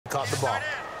caught the ball.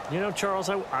 You know, Charles,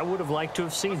 I would have liked to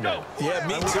have seen that. Yeah,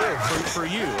 me too. For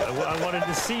you. I wanted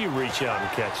to see you reach out and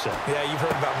catch that. Yeah, you've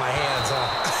heard about my hands,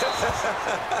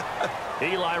 huh?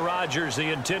 Eli Rogers,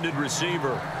 the intended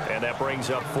receiver, and that brings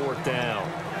up 4th down.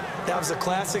 That was a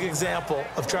classic example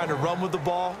of trying to run with the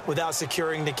ball without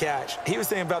securing the catch. He was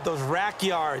thinking about those rack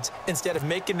yards instead of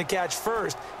making the catch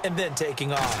first and then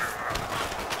taking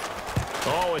off.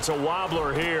 Oh, it's a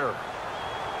wobbler here.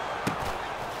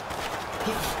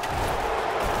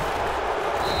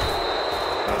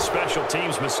 A special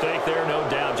teams mistake there, no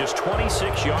doubt. Just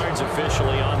 26 yards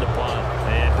officially on the punt.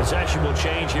 And possession will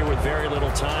change here with very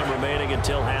little time remaining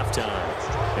until halftime.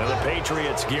 And the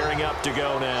Patriots gearing up to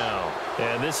go now.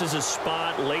 And this is a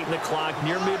spot late in the clock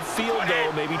near midfield,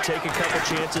 though. Maybe take a couple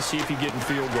chances, see if you get in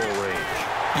field goal range.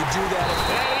 You do that.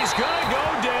 And he's going to go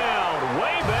down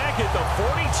way back at the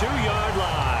 42-yard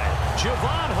line.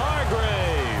 Javon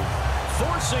Hargrave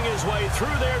forcing his way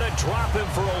through there to drop him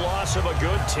for a loss of a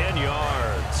good 10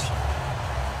 yards.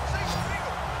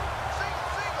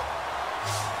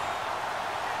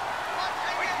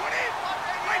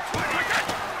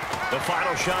 The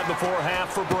final shot before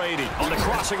half for Brady. On the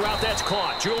crossing route, that's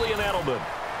caught. Julian Edelman.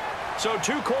 So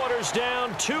 2 quarters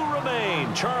down, 2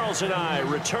 remain. Charles and I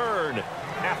return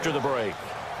after the break.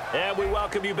 And we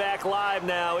welcome you back live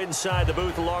now inside the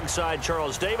booth alongside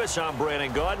Charles Davis. I'm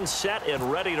Brandon Gaudin, set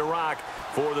and ready to rock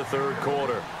for the 3rd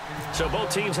quarter. So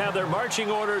both teams have their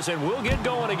marching orders, and we'll get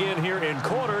going again here in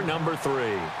quarter number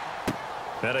 3.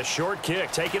 And a short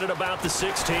kick, taking it about the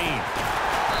 16.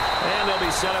 And they'll be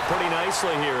set up pretty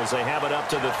nicely here as they have it up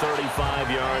to the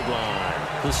 35-yard line.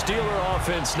 The Steeler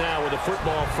offense now with a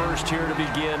football first here to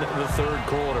begin the 3rd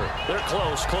quarter. They're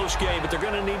close game, but they're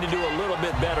going to need to do a little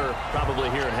bit better probably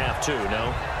here in half 2,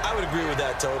 no? I would agree with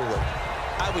that totally.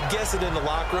 I would guess it in the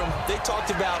locker room. They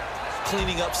talked about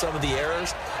cleaning up some of the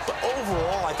errors, but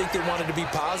overall, I think they wanted to be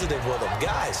positive with them.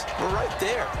 Guys, we're right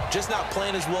there. Just not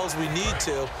playing as well as we need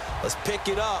to. Let's pick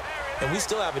it up. And we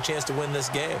still have a chance to win this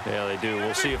game. Yeah, they do.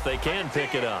 We'll see if they can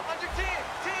pick it up.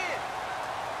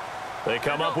 They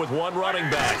come up with 1 running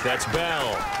back. That's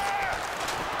Bell.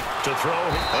 To throw.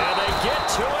 And they get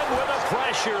to it with a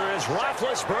pressure as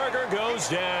Roethlisberger goes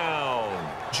down.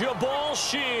 Jabal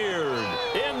Sheard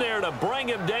in there to bring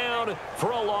him down for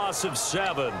a loss of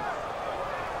 7.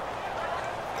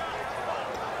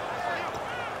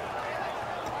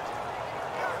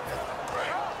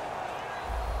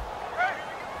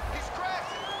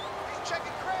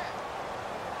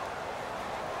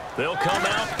 They'll come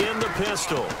out in the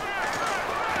pistol.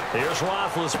 Here's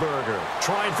Roethlisberger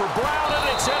trying for Brown, and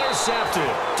it's intercepted.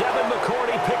 Devin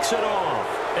McCourty picks it off.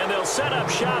 And they'll set up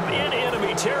shop in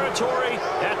enemy territory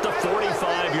at the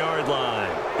 45-yard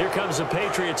line. Here comes the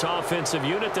Patriots offensive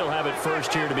unit. They'll have it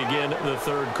first here to begin the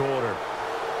 3rd quarter.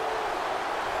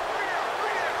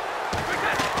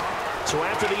 So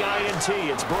after the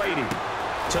INT, it's Brady.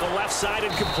 To the left side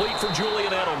and complete for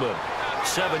Julian Edelman.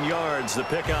 7 yards, the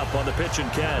pickup on the pitch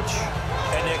and catch.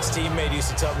 An ex-teammate used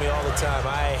to tell me all the time,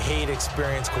 I hate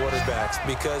experienced quarterbacks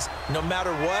because no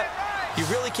matter what, you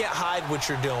really can't hide what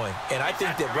you're doing. And I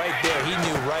think that right there, he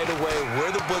knew right away where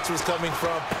the blitz was coming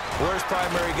from, where his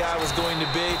primary guy was going to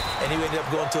be, and he ended up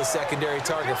going to a secondary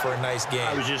target for a nice game.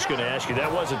 I was just going to ask you,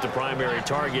 that wasn't the primary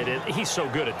target. He's so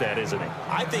good at that, isn't he?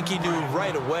 I think he knew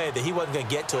right away that he wasn't going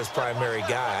to get to his primary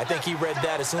guy. I think he read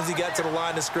that as soon as he got to the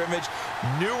line of scrimmage,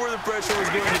 knew where the pressure was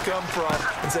going to come from,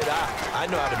 and said,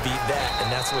 I know how to beat that, and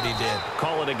that's what he did.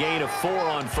 Call it a gain of 4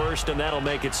 on first, and that'll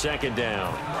make it 2nd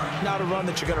down. Not a run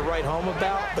that you're going to write home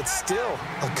about, but still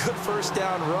a good 1st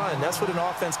down run. That's what an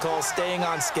offense calls staying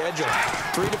on schedule.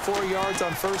 3 to 4 yards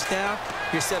on 1st down,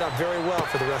 you're set up very well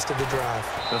for the rest of the drive.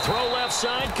 The throw left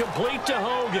side complete to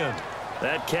Hogan.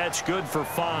 That catch good for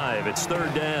 5. It's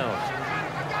 3rd down.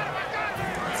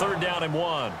 3rd down and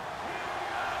 1.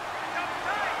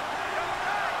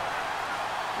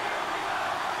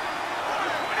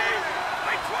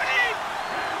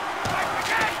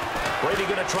 Brady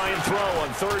going to try and throw on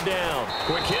 3rd down.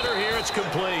 Quick hitter here, it's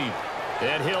complete.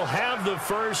 And he'll have the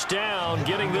 1st down,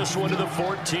 getting this one to the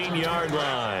 14-yard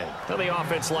line. Now the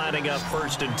offense lining up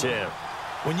 1st and 10.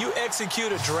 When you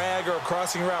execute a drag or a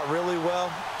crossing route really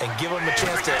well and give them a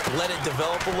chance to let it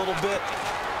develop a little bit,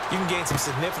 you can gain some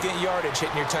significant yardage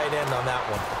hitting your tight end on that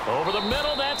one. Over the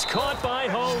middle, that's caught by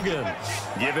Hogan.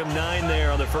 Give him 9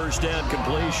 there on the 1st down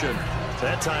completion.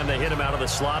 That time they hit him out of the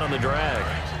slot on the drag.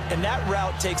 And that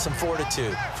route takes some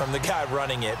fortitude from the guy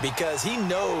running it because he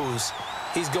knows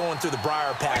he's going through the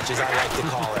briar patch, as I like to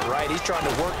call it, right? He's trying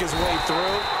to work his way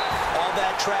through all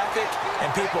that traffic, and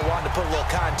people wanting to put a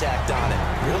little contact on it.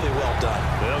 Really well done.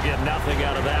 They'll get nothing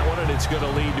out of that one, and it's going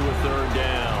to lead to a 3rd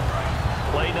down.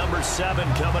 Play number 7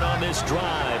 coming on this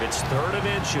drive. It's 3rd and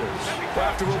inches. Well,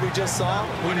 after what we just saw,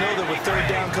 we know that with 3rd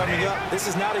down coming up, this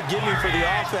is not a gimme for the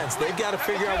offense. They've got to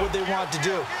figure out what they want to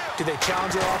do. Do they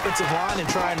challenge their offensive line and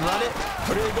try and run it?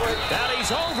 Or do they go ahead? And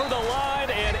he's over the line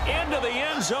and into the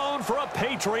end zone for a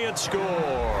Patriot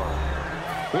score.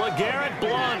 LeGarrette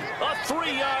Blount, a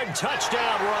 3-yard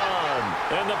touchdown run.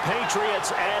 And the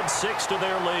Patriots add 6 to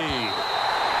their lead.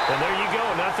 And there you go.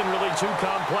 Nothing really too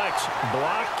complex.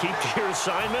 Block, keep to your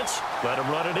assignments, let them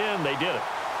run it in. They did it.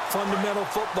 Fundamental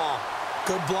football.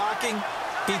 Good blocking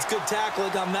beats good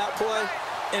tackling on that play.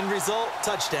 End result,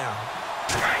 touchdown.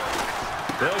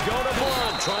 They'll go to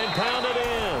Blount, try and pound it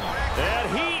in. And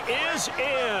he is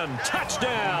in.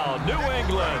 Touchdown, New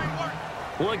England.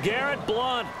 LeGarrette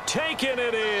Blount taking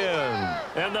it in.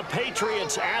 And the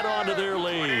Patriots add on to their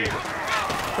lead.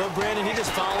 Well, Brandon, he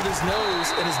just followed his nose,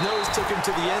 and his nose took him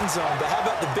to the end zone. But how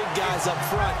about the big guys up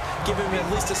front, giving him at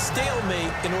least a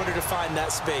stalemate in order to find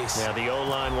that space? Yeah, the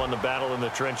O-line won the battle in the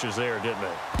trenches there, didn't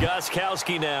it?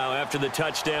 Gostkowski now, after the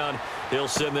touchdown, he'll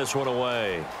send this one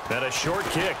away. And a short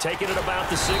kick, taking it about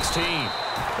the 16.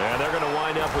 And they're going to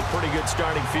wind up with pretty good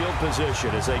starting field position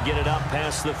as they get it up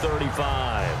past the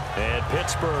 35. And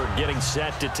Pittsburgh getting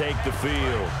set to take the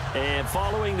field. And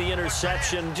following the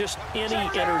interception, just any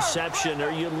interception,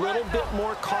 are you a little bit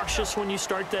more cautious when you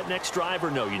start that next drive, or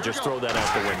no, you just throw that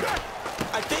out the window?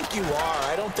 I think you are.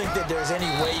 I don't think that there's any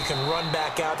way you can run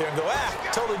back out there and go,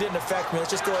 totally didn't affect me.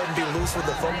 Let's just go ahead and be loose with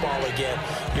the football again.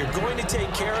 You're going to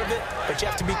take care of it, but you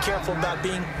have to be careful about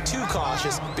being too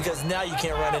cautious because now you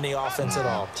can't run any offense at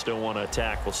all. Still want to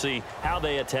attack. We'll see how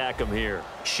they attack them here.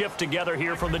 Shift together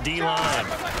here from the D-line.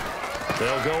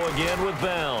 They'll go again with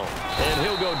Bell. And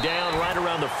he'll go down right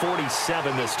around the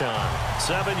 47 this time.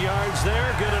 7 yards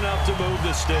there, good enough to move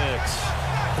the sticks.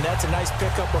 And that's a nice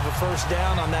pickup of a 1st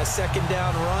down on that 2nd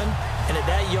down run. And at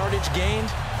that yardage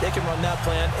gained, they can run that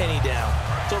play on any down.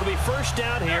 So it'll be 1st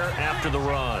down here after the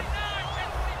run.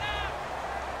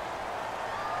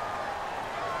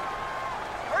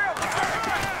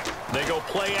 They go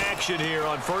play action here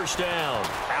on 1st down.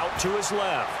 Out to his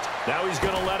left. Now he's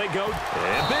going to let it go.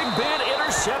 And Big Ben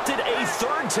intercepted a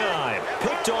 3rd time.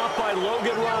 Picked off by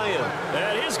Logan Ryan.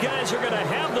 And his guys are going to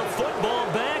have the football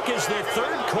back as the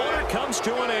 3rd quarter comes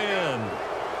to an end.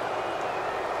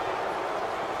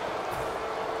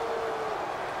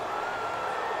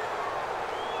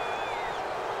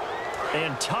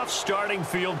 And tough starting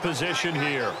field position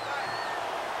here.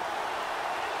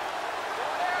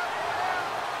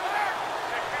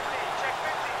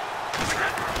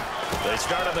 They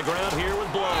start on the ground here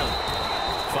with Blount.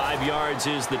 5 yards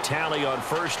is the tally on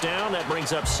 1st down. That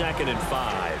brings up 2nd and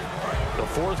 5. The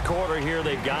 4th quarter here,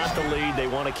 they've got the lead. They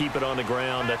want to keep it on the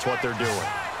ground. That's what they're doing.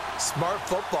 Smart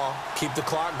football. Keep the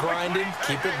clock grinding.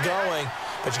 Keep it going.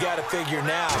 But you got to figure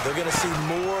now, they're going to see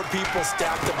more people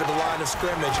stacked up at the line of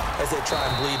scrimmage as they try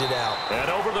and bleed it out.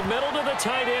 And over the middle to the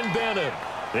tight end, Bennett.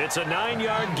 It's a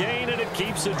 9-yard gain, and it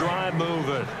keeps the drive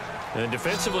moving. And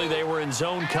defensively, they were in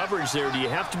zone coverage there. Do you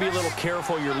have to be a little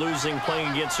careful? You're losing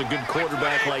playing against a good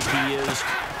quarterback like he is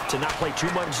to not play too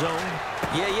much zone?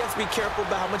 Yeah, you have to be careful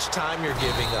about how much time you're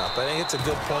giving up. I think it's a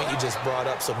good point you just brought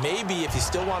up. So maybe if you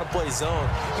still want to play zone,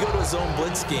 you go to a zone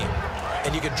blitz scheme.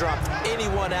 And you can drop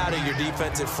anyone out of your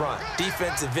defensive front.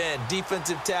 Defensive end,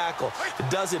 defensive tackle. It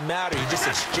doesn't matter. You just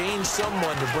exchange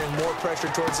someone to bring more pressure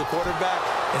towards the quarterback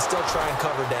and still try and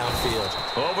cover downfield.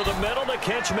 Over the middle, the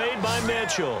catch made by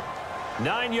Mitchell.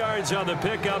 9 yards on the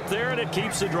pickup there, and it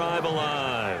keeps the drive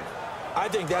alive. I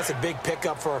think that's a big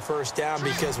pickup for a 1st down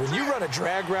because when you run a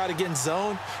drag route against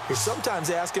zone, you're sometimes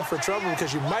asking for trouble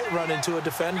because you might run into a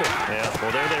defender. Yeah,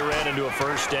 well, there they ran into a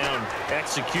 1st down.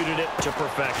 Executed it to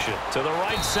perfection. To the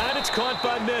right side, it's caught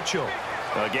by Mitchell.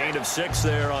 A gain of 6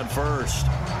 there on 1st.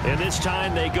 And this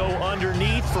time they go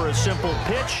underneath for a simple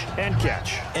pitch and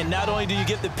catch. And not only do you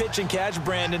get the pitch and catch,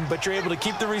 Brandon, but you're able to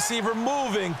keep the receiver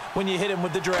moving when you hit him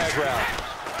with the drag route.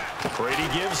 Brady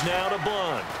gives now to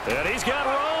Blount. And he's got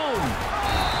room.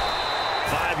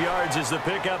 5 yards is the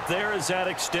pickup there as that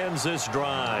extends this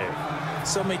drive.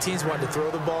 So many teams want to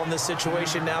throw the ball in this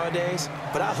situation nowadays,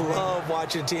 but I love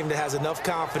watching a team that has enough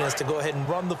confidence to go ahead and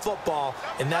run the football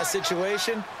in that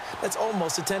situation. That's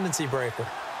almost a tendency breaker.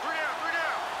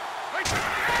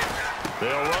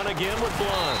 They'll run again with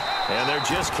Blount. And there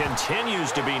just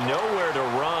continues to be nowhere to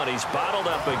run. He's bottled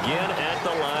up again at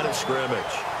the line of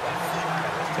scrimmage.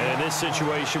 And in this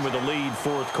situation with the lead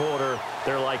 4th quarter,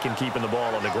 they're liking keeping the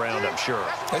ball on the ground, I'm sure.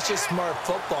 That's just smart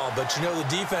football, but you know the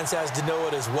defense has to know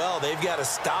it as well. They've got to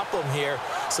stop them here.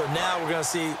 So now we're going to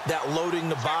see that loading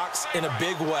the box in a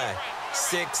big way.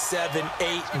 6, 7,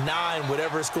 8, 9,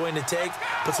 whatever it's going to take,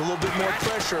 puts a little bit more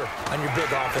pressure on your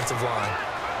big offensive line.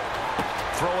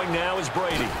 Throwing now is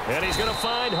Brady, and he's going to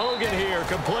find Hogan here,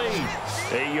 complete.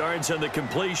 8 yards on the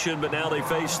completion, but now they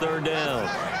face third down.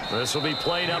 This will be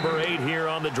play number 8 here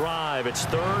on the drive. It's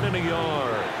 3rd and a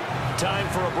yard. Time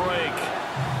for a break.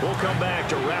 We'll come back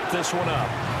to wrap this one up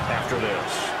after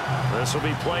this. This will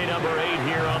be play number 8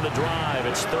 here on the drive.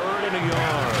 It's 3rd and a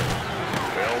yard.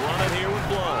 They'll run it here with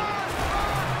Blunt.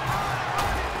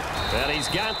 And he's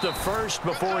got the first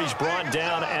before he's brought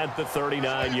down at the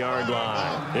 39-yard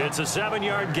line. It's a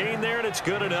 7-yard gain there, and it's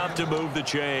good enough to move the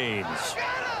chains.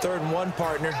 3rd and 1,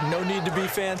 partner. No need to be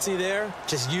fancy there.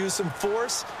 Just use some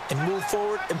force and move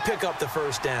forward and pick up the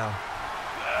first down.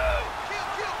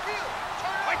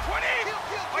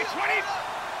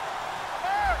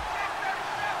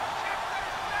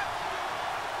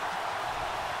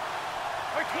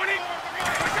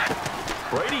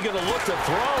 Brady going to look to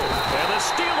throw. And the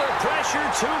Steeler pressure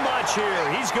too much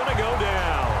here. He's going to go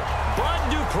down. Bud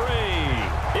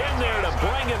Dupree in there to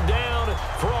bring him down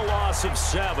for a loss of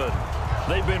 7.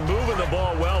 They've been moving the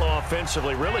ball well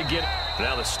offensively. Really get.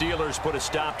 Now the Steelers put a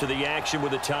stop to the action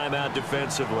with a timeout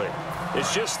defensively.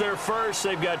 It's just their first.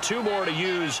 They've got 2 more to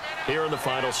use here in the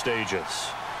final stages.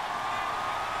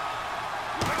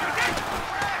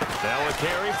 Now a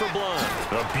carry for Blunt.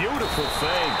 A beautiful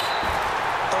fake.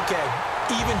 Okay,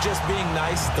 even just being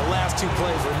nice, the last 2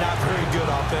 plays were not very good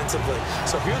offensively.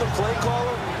 So if you're the play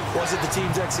caller, was it the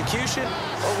team's execution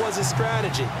or was it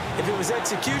strategy? If it was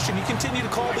execution, you continue to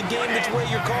call the game the way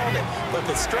you're calling it. But if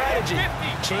it's strategy,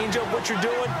 change up what you're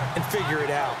doing and figure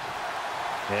it out.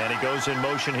 And he goes in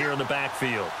motion here in the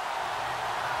backfield.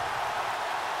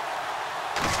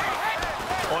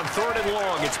 On 3rd and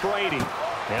long, it's Brady.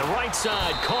 And right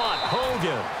side, caught,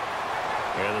 Hogan.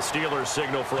 And the Steelers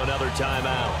signal for another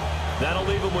timeout. That'll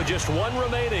leave them with just 1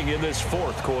 remaining in this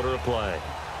 4th quarter of play.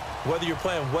 Whether you're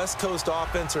playing West Coast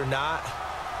offense or not,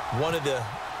 one of the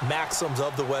maxims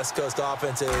of the West Coast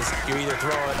offense is you're either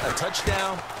throwing a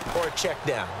touchdown or a check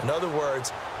down. In other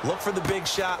words, look for the big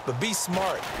shot, but be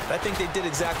smart. And I think they did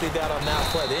exactly that on that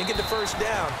play. They didn't get the first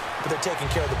down, but they're taking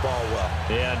care of the ball well.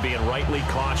 Yeah, and being rightly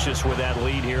cautious with that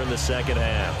lead here in the second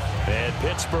half. And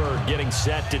Pittsburgh getting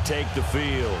set to take the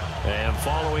field. And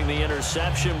following the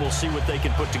interception, we'll see what they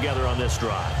can put together on this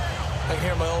drive. I can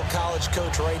hear my old college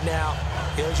coach right now.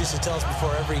 He always used to tell us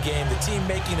before every game, the team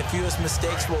making the fewest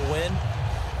mistakes will win.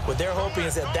 What they're hoping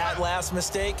is that that last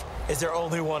mistake is their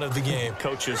only one of the game.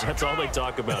 Coaches, that's all they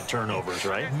talk about, turnovers,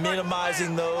 right?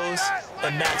 Minimizing those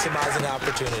and maximizing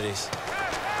opportunities.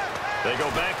 They go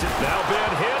back to now Ben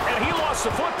hit, and he lost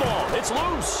the football. It's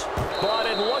loose. But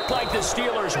it looked like the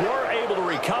Steelers were able to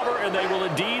recover, and they will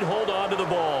indeed hold on to the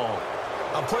ball.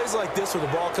 On plays like this where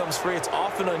the ball comes free, it's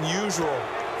often unusual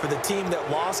for the team that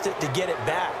lost it to get it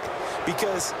back.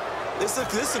 Because this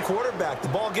is the quarterback. The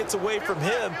ball gets away from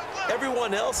him.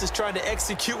 Everyone else is trying to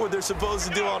execute what they're supposed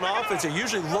to do on offense. They're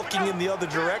usually looking in the other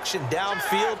direction,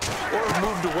 downfield, or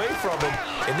moved away from him.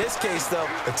 In this case, though,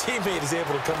 a teammate is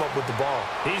able to come up with the ball.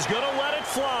 He's going to let it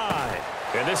fly.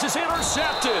 And this is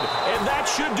intercepted, and that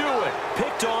should do it.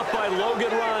 Picked off by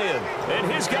Logan Ryan. And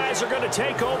his guys are going to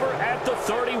take over at the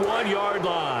 31-yard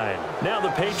line. Now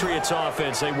the Patriots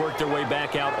offense, they work their way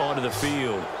back out onto the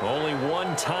field. Only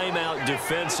 1 timeout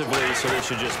defensively, so this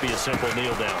should just be a simple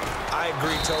kneel down. I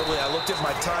agree totally. I looked at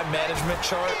my time management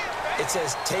chart. It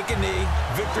says take a knee,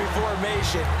 victory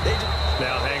formation.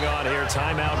 Now hang on here.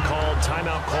 Timeout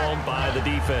called by the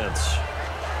defense.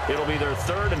 It'll be their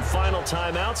 3rd and final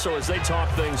timeout, so as they talk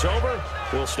things over,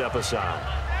 we'll step aside.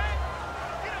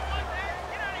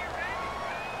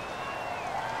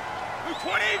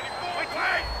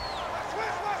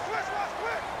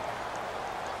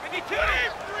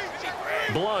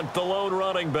 Blunt, the lone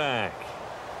running back.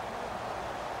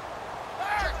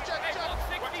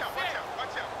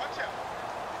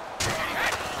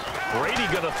 Brady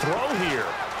going to throw here.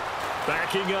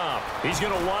 Backing up. He's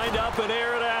going to wind up and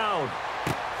air it out.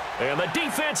 And the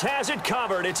defense has it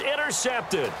covered. It's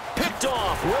intercepted. Picked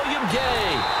off William Gay.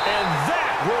 And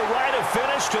that will write a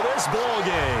finish to this ball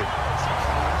game.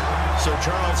 So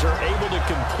Charles are able to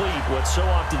complete what so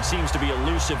often seems to be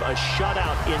elusive, a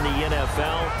shutout in the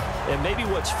NFL. And maybe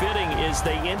what's fitting is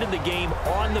they ended the game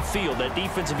on the field, that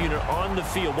defensive unit on the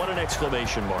field. What an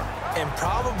exclamation mark. And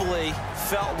probably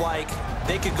felt like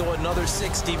they could go another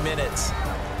 60 minutes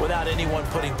without anyone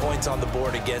putting points on the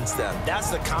board against them.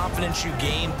 That's the confidence you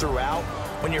gain throughout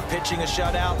when you're pitching a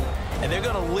shutout. And they're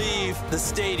going to leave the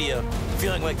stadium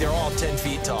feeling like they're all 10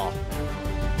 feet tall.